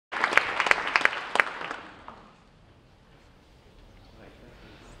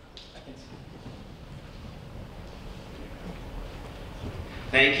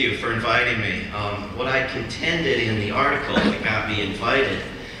Thank you for inviting me. What I contended in the article that got me invited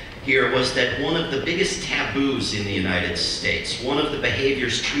here was that one of the biggest taboos in the United States, one of the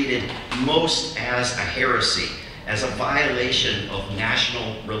behaviors treated most as a heresy, as a violation of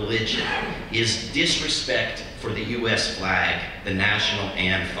national religion, is disrespect for the US flag, the national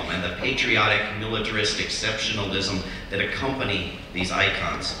anthem, and the patriotic, militarist exceptionalism that accompany these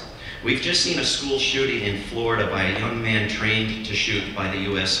icons. We've just seen a school shooting in Florida by a young man trained to shoot by the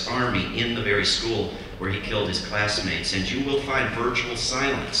US Army in the very school where he killed his classmates, and you will find virtual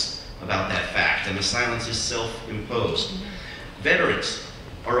silence about that fact, and the silence is self-imposed. Veterans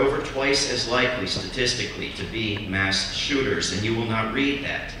are over twice as likely statistically to be mass shooters, and you will not read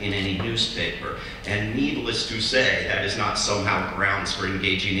that in any newspaper. And needless to say, that is not somehow grounds for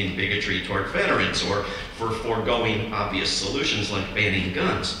engaging in bigotry toward veterans or for foregoing obvious solutions like banning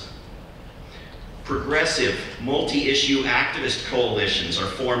guns. Progressive, multi-issue activist coalitions are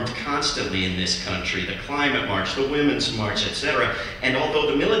formed constantly in this country, the Climate March, the Women's March, etc. And although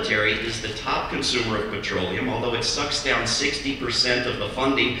the military is the top consumer of petroleum, although it sucks down 60% of the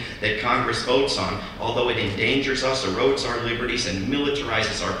funding that Congress votes on, although it endangers us, erodes our liberties, and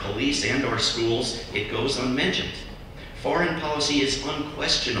militarizes our police and our schools, it goes unmentioned. Foreign policy is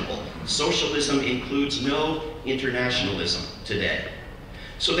unquestionable. Socialism includes no internationalism today.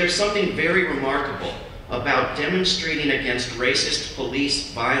 So there's something very remarkable about demonstrating against racist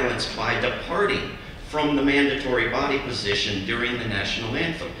police violence by departing from the mandatory body position during the national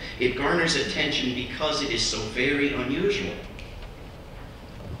anthem. It garners attention because it is so very unusual.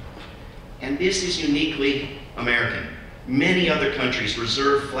 And this is uniquely American. Many other countries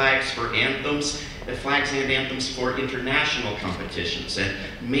reserve flags for anthems, flags and anthems for international competitions and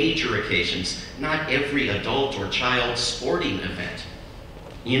major occasions, not every adult or child sporting event.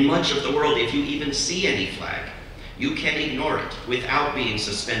 In much of the world, if you even see any flag, you can ignore it without being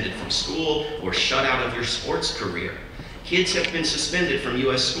suspended from school or shut out of your sports career. Kids have been suspended from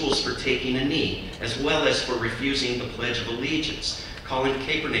US schools for taking a knee, as well as for refusing the Pledge of Allegiance. Colin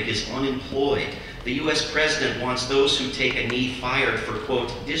Kaepernick is unemployed. The US president wants those who take a knee fired for, quote,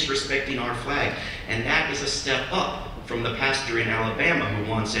 disrespecting our flag. And that is a step up from the pastor in Alabama who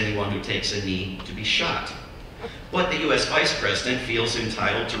wants anyone who takes a knee to be shot. But the US vice president feels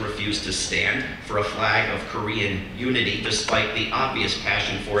entitled to refuse to stand for a flag of Korean unity despite the obvious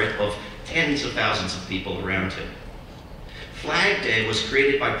passion for it of tens of thousands of people around him. Flag Day was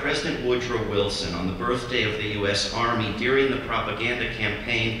created by President Woodrow Wilson on the birthday of the US Army during the propaganda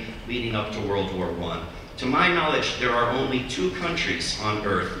campaign leading up to World War I. To my knowledge, there are only 2 countries on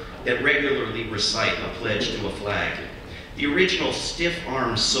Earth that regularly recite a pledge to a flag. The original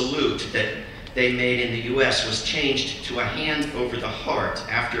stiff-arm salute that they made in the US was changed to a hand over the heart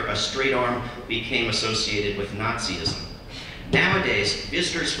after a straight arm became associated with Nazism. Nowadays,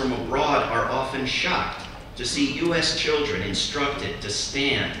 visitors from abroad are often shocked to see US children instructed to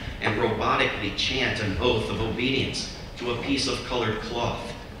stand and robotically chant an oath of obedience to a piece of colored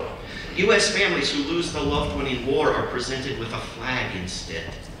cloth. US families who lose the loved one in war are presented with a flag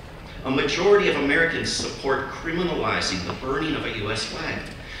instead. A majority of Americans support criminalizing the burning of a US flag.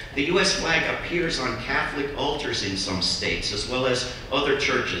 The US flag appears on Catholic altars in some states, as well as other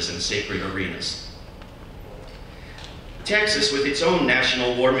churches and sacred arenas. Texas, with its own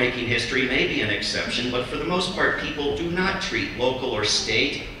national war-making history, may be an exception, but for the most part, people do not treat local or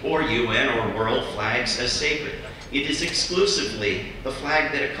state or UN or world flags as sacred. It is exclusively the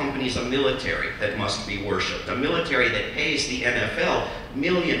flag that accompanies a military that must be worshipped, a military that pays the NFL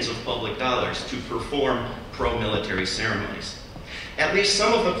millions of public dollars to perform pro-military ceremonies. At least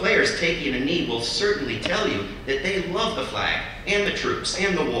some of the players taking a knee will certainly tell you that they love the flag and the troops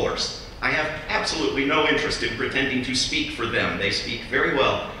and the wars. I have absolutely no interest in pretending to speak for them. They speak very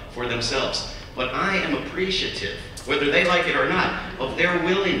well for themselves. But I am appreciative, whether they like it or not, of their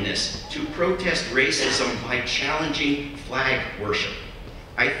willingness to protest racism by challenging flag worship.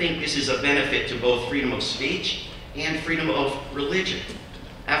 I think this is a benefit to both freedom of speech and freedom of religion.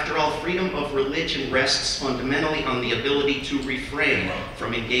 After all, freedom of religion rests fundamentally on the ability to refrain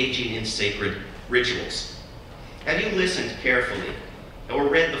from engaging in sacred rituals. Have you listened carefully or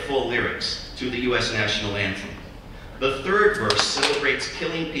read the full lyrics to the US national anthem? The 3rd verse celebrates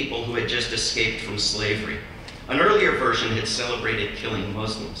killing people who had just escaped from slavery. An earlier version had celebrated killing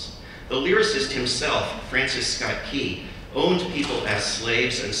Muslims. The lyricist himself, Francis Scott Key, owned people as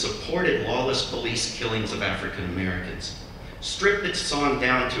slaves and supported lawless police killings of African Americans. Strip the song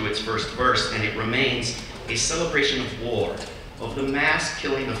down to its first verse, and it remains a celebration of war, of the mass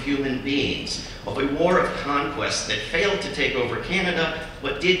killing of human beings, of a war of conquest that failed to take over Canada,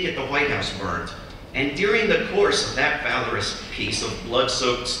 but did get the White House burned, And during the course of that valorous piece of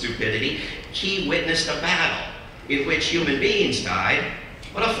blood-soaked stupidity, he witnessed a battle in which human beings died,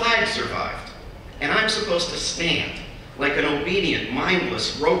 but a flag survived. And I'm supposed to stand like an obedient,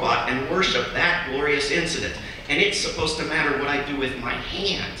 mindless robot and worship that glorious incident. And it's supposed to matter what I do with my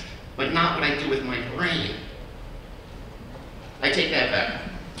hand, but not what I do with my brain. I take that back.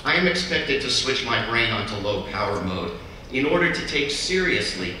 I am expected to switch my brain onto low power mode in order to take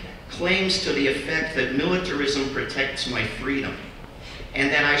seriously claims to the effect that militarism protects my freedom,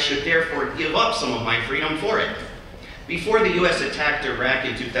 and that I should therefore give up some of my freedom for it. Before the US attacked Iraq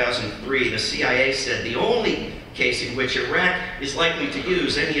in 2003, the CIA said the only case in which Iraq is likely to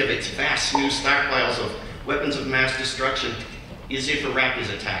use any of its vast new stockpiles of weapons of mass destruction is if Iraq is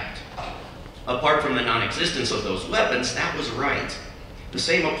attacked. Apart from the non-existence of those weapons, that was right. The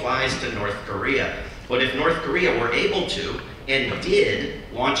same applies to North Korea. But if North Korea were able to, and did,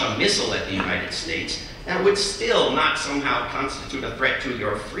 launch a missile at the United States, that would still not somehow constitute a threat to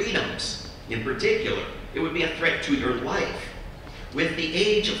your freedoms. In particular, it would be a threat to your life. With the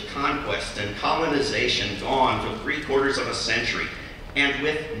age of conquest and colonization gone for 3/4 of a century, and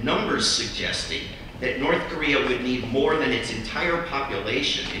with numbers suggesting that North Korea would need more than its entire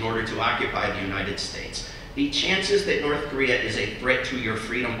population in order to occupy the United States, the chances that North Korea is a threat to your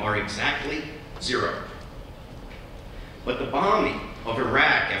freedom are exactly 0. But the bombing of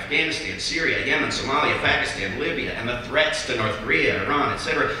Iraq, Afghanistan, Syria, Yemen, Somalia, Pakistan, Libya, and the threats to North Korea, Iran,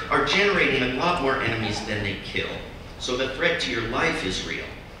 etc., are generating a lot more enemies than they kill. So the threat to your life is real,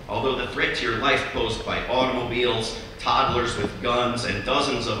 although the threat to your life posed by automobiles, toddlers with guns, and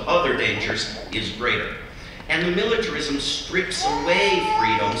dozens of other dangers is greater. And the militarism strips away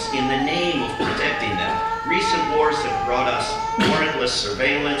freedoms in the name of protecting them. Recent wars have brought us warrantless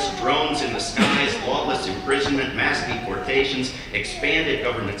surveillance, drones in the skies, lawless imprisonment, mass deportations, expanded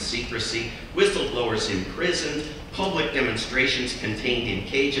government secrecy, whistleblowers imprisoned, public demonstrations contained in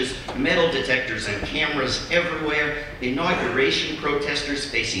cages, metal detectors and cameras everywhere, inauguration protesters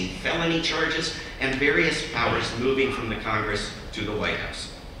facing felony charges, and various powers moving from the Congress to the White House.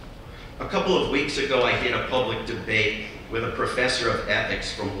 A couple of weeks ago, I did a public debate with a professor of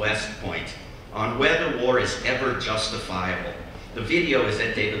ethics from West Point on whether war is ever justifiable. The video is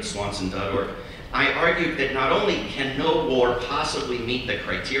at davidswanson.org. I argued that not only can no war possibly meet the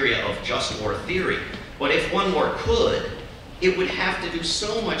criteria of just war theory, but if one war could, it would have to do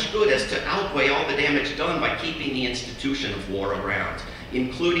so much good as to outweigh all the damage done by keeping the institution of war around,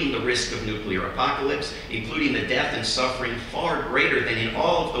 including the risk of nuclear apocalypse, including the death and suffering far greater than in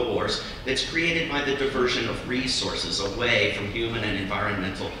all of the wars that's created by the diversion of resources away from human and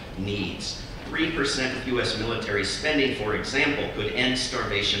environmental needs. 3% of US military spending, for example, could end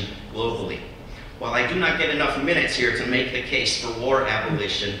starvation globally. While I do not get enough minutes here to make the case for war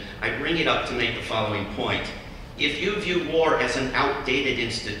abolition, I bring it up to make the following point. If you view war as an outdated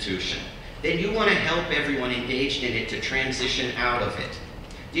institution, then you want to help everyone engaged in it to transition out of it.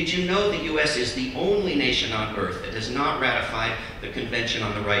 Did you know the US is the only nation on earth that has not ratified the Convention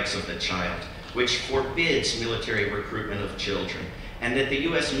on the Rights of the Child, which forbids military recruitment of children, and that the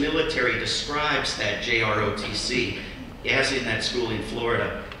US military describes that JROTC, as in that school in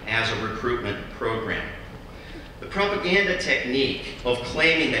Florida, as a recruitment program? The propaganda technique of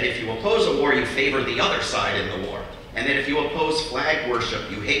claiming that if you oppose a war, you favor the other side in the war, and that if you oppose flag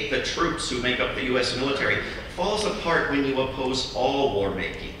worship, you hate the troops who make up the US military, falls apart when you oppose all war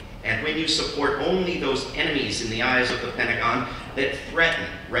making, and when you support only those enemies in the eyes of the Pentagon that threaten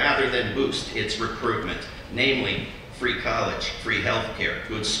rather than boost its recruitment, namely free college, free healthcare,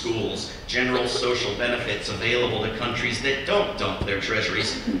 good schools, general social benefits available to countries that don't dump their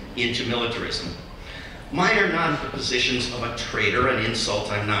treasuries into militarism. Mine are not the positions of a traitor, an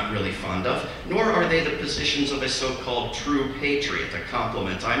insult I'm not really fond of, nor are they the positions of a so-called true patriot, a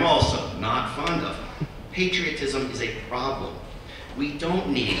compliment I'm also not fond of. Patriotism is a problem. We don't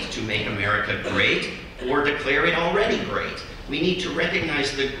need to make America great or declare it already great. We need to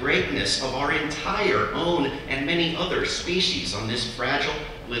recognize the greatness of our entire own and many other species on this fragile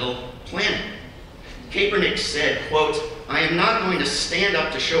little planet. Kaepernick said, quote, "I am not going to stand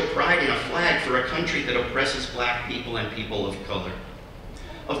up to show pride in a flag for a country that oppresses black people and people of color."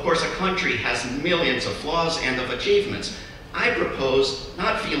 Of course, a country has millions of flaws and of achievements. I propose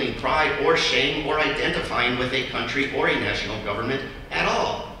not feeling pride or shame or identifying with a country or a national government at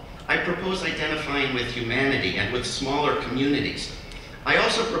all. I propose identifying with humanity and with smaller communities. I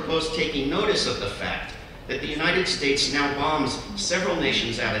also propose taking notice of the fact that the United States now bombs several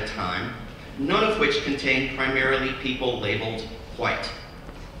nations at a time, none of which contain primarily people labeled white.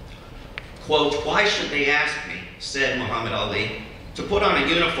 Quote, "Why should they ask me," said Muhammad Ali, To put on a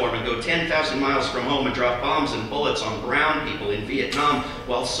uniform and go 10,000 miles from home and drop bombs and bullets on brown people in Vietnam,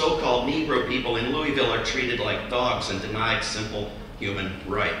 while so-called Negro people in Louisville are treated like dogs and denied simple human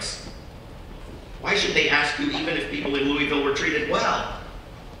rights. Why should they ask you even if people in Louisville were treated well?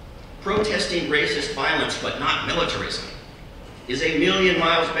 Protesting racist violence, but not militarism, is a million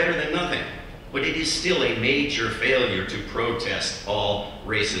miles better than nothing, but it is still a major failure to protest all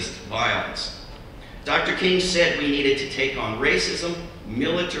racist violence. Dr. King said we needed to take on racism,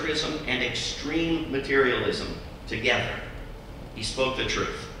 militarism, and extreme materialism together. He spoke the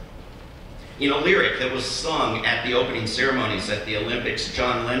truth. In a lyric that was sung at the opening ceremonies at the Olympics,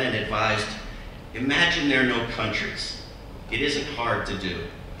 John Lennon advised, "Imagine there are no countries. It isn't hard to do."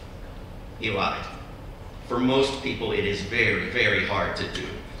 He lied. For most people, it is very, very hard to do,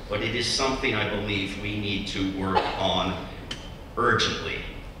 but it is something I believe we need to work on urgently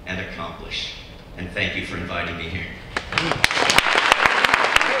and accomplish. And thank you for inviting me here.